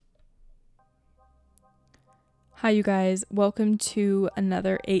Hi, you guys. Welcome to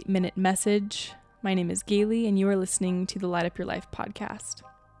another 8-minute message. My name is Galey, and you are listening to the Light Up Your Life podcast.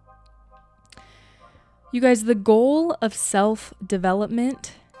 You guys, the goal of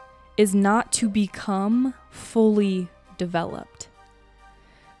self-development is not to become fully developed.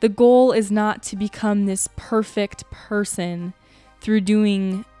 The goal is not to become this perfect person through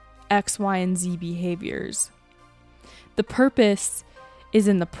doing X, Y, and Z behaviors. The purpose is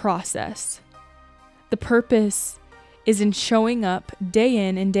in the process. The purpose is in showing up day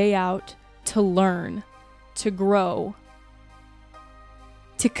in and day out to learn, to grow,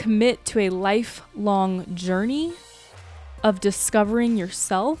 to commit to a lifelong journey of discovering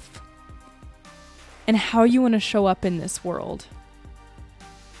yourself and how you want to show up in this world.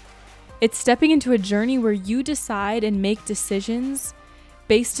 It's stepping into a journey where you decide and make decisions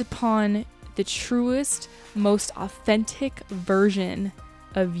based upon the truest, most authentic version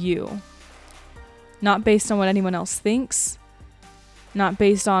of you. Not based on what anyone else thinks, not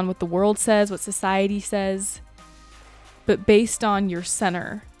based on what the world says, what society says, but based on your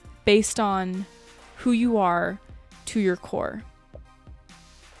center, based on who you are to your core.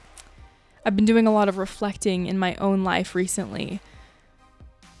 I've been doing a lot of reflecting in my own life recently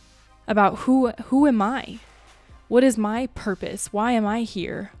about who am I? What is my purpose? Why am I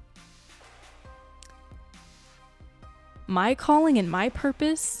here? My calling and my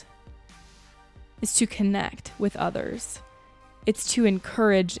purpose is to connect with others. It's to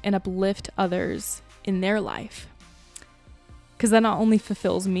encourage and uplift others in their life. Because that not only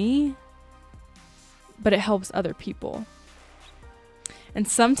fulfills me, but it helps other people. And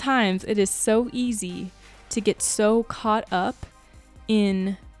sometimes it is so easy to get so caught up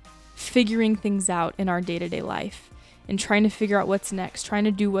in figuring things out in our day-to-day life and trying to figure out what's next, trying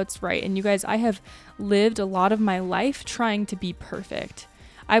to do what's right. And you guys, I have lived a lot of my life trying to be perfect.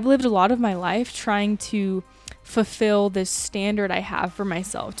 I've lived a lot of my life trying to fulfill this standard I have for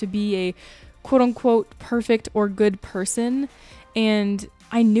myself to be a quote unquote perfect or good person. And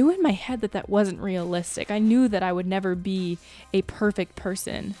I knew in my head that wasn't realistic. I knew that I would never be a perfect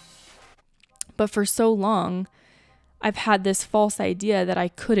person. But for so long, I've had this false idea that I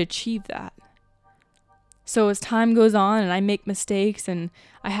could achieve that. So as time goes on and I make mistakes and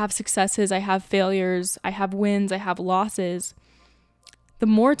I have successes, I have failures, I have wins, I have losses, the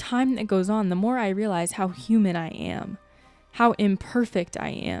more time that goes on, the more I realize how human I am, how imperfect I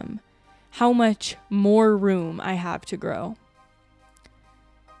am, how much more room I have to grow.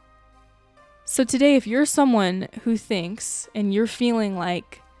 So today, if you're someone who thinks and you're feeling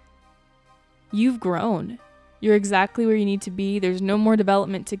like you've grown, you're exactly where you need to be, there's no more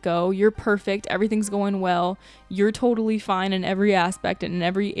development to go, you're perfect, everything's going well, you're totally fine in every aspect and in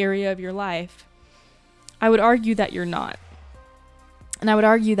every area of your life, I would argue that you're not. And I would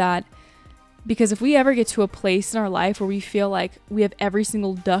argue that because if we ever get to a place in our life where we feel like we have every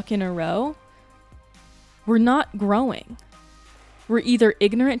single duck in a row, we're not growing. We're either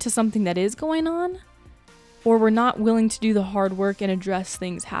ignorant to something that is going on, or we're not willing to do the hard work and address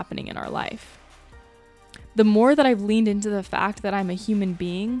things happening in our life. The more that I've leaned into the fact that I'm a human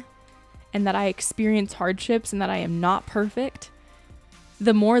being and that I experience hardships and that I am not perfect,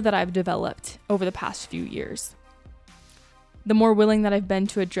 the more that I've developed over the past few years. The more willing that I've been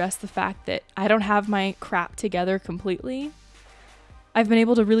to address the fact that I don't have my crap together completely, I've been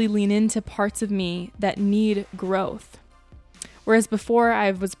able to really lean into parts of me that need growth. Whereas before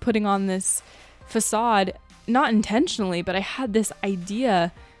I was putting on this facade, not intentionally, but I had this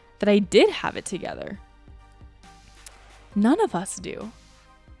idea that I did have it together. None of us do.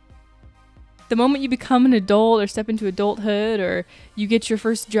 The moment you become an adult or step into adulthood or you get your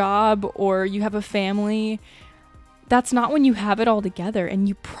first job or you have a family, that's not when you have it all together, and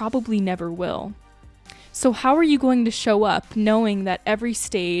you probably never will. So how are you going to show up knowing that every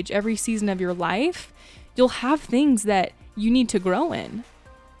stage, every season of your life, you'll have things that you need to grow in?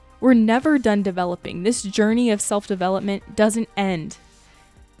 We're never done developing. This journey of self-development doesn't end.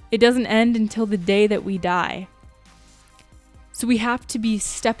 It doesn't end until the day that we die. So we have to be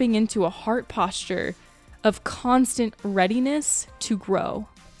stepping into a heart posture of constant readiness to grow.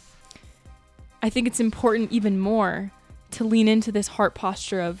 I think it's important even more to lean into this heart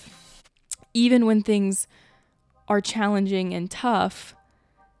posture of even when things are challenging and tough,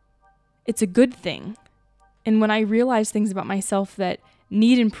 it's a good thing. And when I realize things about myself that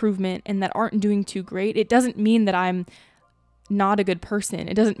need improvement and that aren't doing too great, it doesn't mean that I'm not a good person.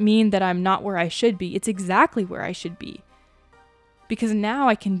 It doesn't mean that I'm not where I should be. It's exactly where I should be. Because now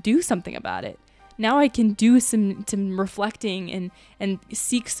I can do something about it. Now I can do some reflecting and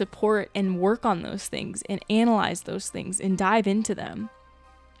seek support and work on those things and analyze those things and dive into them.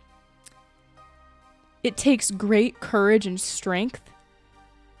 It takes great courage and strength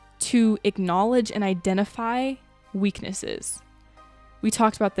to acknowledge and identify weaknesses. We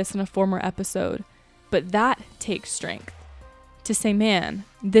talked about this in a former episode, but that takes strength to say, man,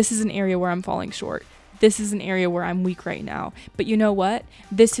 this is an area where I'm falling short. This is an area where I'm weak right now. But you know what?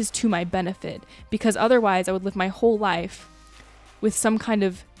 This is to my benefit, because otherwise I would live my whole life with some kind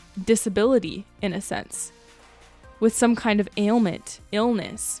of disability, in a sense, with some kind of ailment,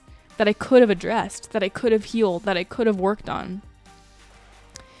 illness that I could have addressed, that I could have healed, that I could have worked on.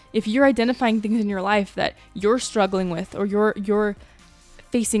 If you're identifying things in your life that you're struggling with, or you're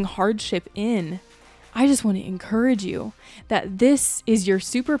facing hardship in, I just want to encourage you that this is your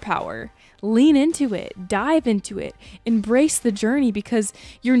superpower. Lean into it, dive into it, embrace the journey, because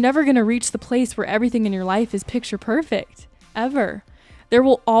you're never going to reach the place where everything in your life is picture perfect, ever. There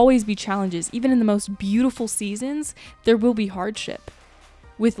will always be challenges. Even in the most beautiful seasons, there will be hardship.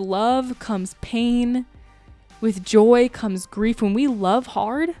 With love comes pain. With joy comes grief. When we love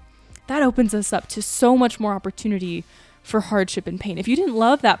hard, that opens us up to so much more opportunity for hardship and pain. If you didn't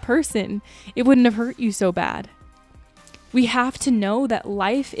love that person, it wouldn't have hurt you so bad. We have to know that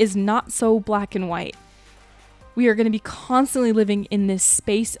life is not so black and white. We are going to be constantly living in this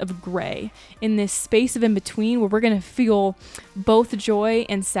space of gray, in this space of in between, where we're going to feel both joy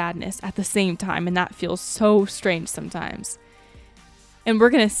and sadness at the same time. And that feels so strange sometimes. And we're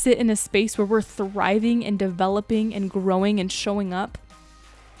going to sit in a space where we're thriving and developing and growing and showing up.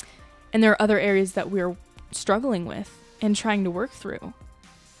 And there are other areas that we're struggling with and trying to work through.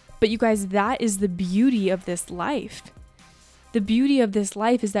 But you guys, that is the beauty of this life. The beauty of this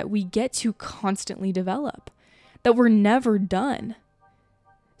life is that we get to constantly develop, that we're never done.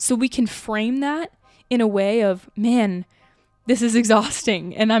 So we can frame that in a way of, man, this is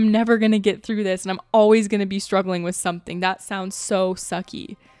exhausting and I'm never going to get through this and I'm always going to be struggling with something. That sounds so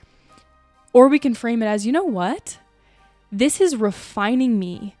sucky. Or we can frame it as, you know what? This is refining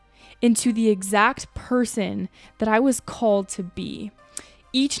me into the exact person that I was called to be.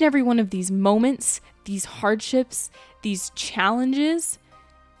 Each and every one of these moments, these hardships, these challenges,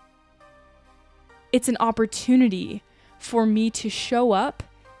 it's an opportunity for me to show up,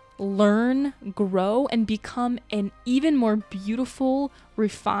 learn, grow, and become an even more beautiful,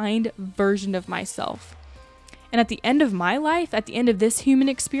 refined version of myself. And at the end of my life, at the end of this human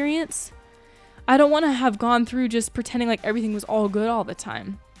experience, I don't want to have gone through just pretending like everything was all good all the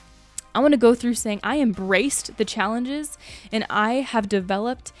time. I want to go through saying I embraced the challenges and I have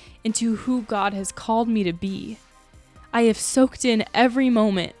developed into who God has called me to be. I have soaked in every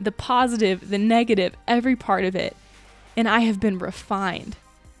moment, the positive, the negative, every part of it, and I have been refined,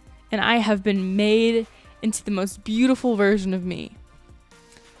 and I have been made into the most beautiful version of me.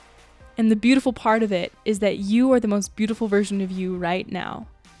 And the beautiful part of it is that you are the most beautiful version of you right now.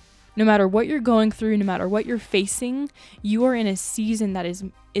 No matter what you're going through, no matter what you're facing, you are in a season that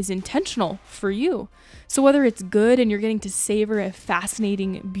is intentional for you. So whether it's good and you're getting to savor a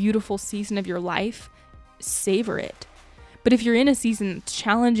fascinating, beautiful season of your life, savor it. But if you're in a season that's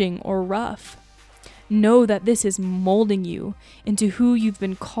challenging or rough, know that this is molding you into who you've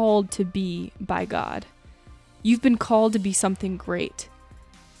been called to be by God. You've been called to be something great.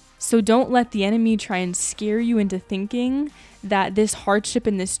 So don't let the enemy try and scare you into thinking that this hardship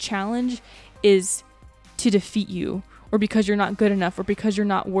and this challenge is to defeat you, or because you're not good enough, or because you're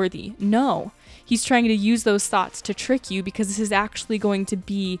not worthy. No, he's trying to use those thoughts to trick you, because this is actually going to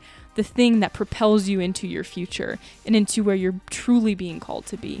be the thing that propels you into your future and into where you're truly being called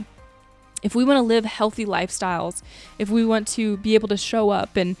to be. If we want to live healthy lifestyles, if we want to be able to show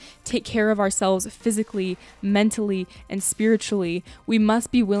up and take care of ourselves physically, mentally, and spiritually, we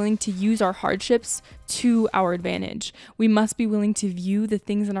must be willing to use our hardships to our advantage. We must be willing to view the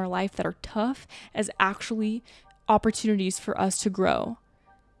things in our life that are tough as actually opportunities for us to grow.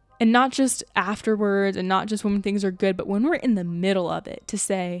 And not just afterwards, and not just when things are good, but when we're in the middle of it, to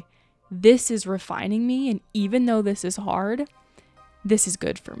say, this is refining me, and even though this is hard, this is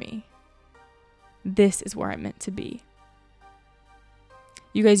good for me. This is where I'm meant to be.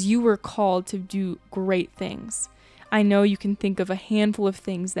 You guys, you were called to do great things. I know you can think of a handful of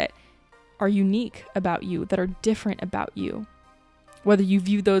things that are unique about you, that are different about you. Whether you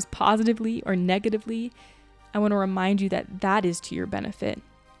view those positively or negatively, I want to remind you that that is to your benefit.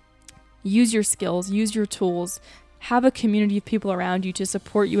 Use your skills, use your tools, have a community of people around you to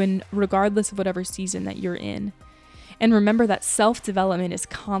support you in regardless of whatever season that you're in. And remember that self-development is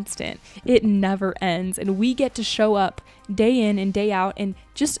constant. It never ends. And we get to show up day in and day out and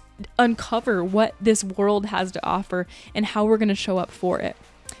just uncover what this world has to offer and how we're going to show up for it.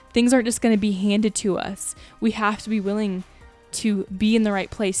 Things aren't just going to be handed to us. We have to be willing to be in the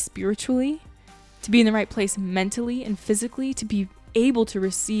right place spiritually, to be in the right place mentally and physically to be able to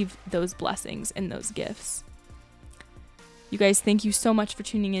receive those blessings and those gifts. You guys, thank you so much for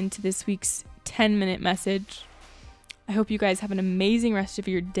tuning in to this week's 10-minute message. I hope you guys have an amazing rest of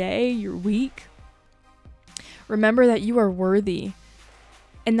your day, your week. Remember that you are worthy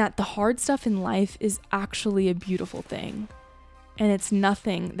and that the hard stuff in life is actually a beautiful thing. And it's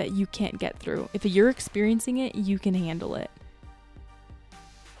nothing that you can't get through. If you're experiencing it, you can handle it.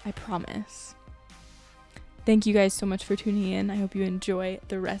 I promise. Thank you guys so much for tuning in. I hope you enjoy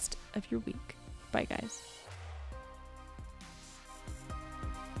the rest of your week. Bye, guys.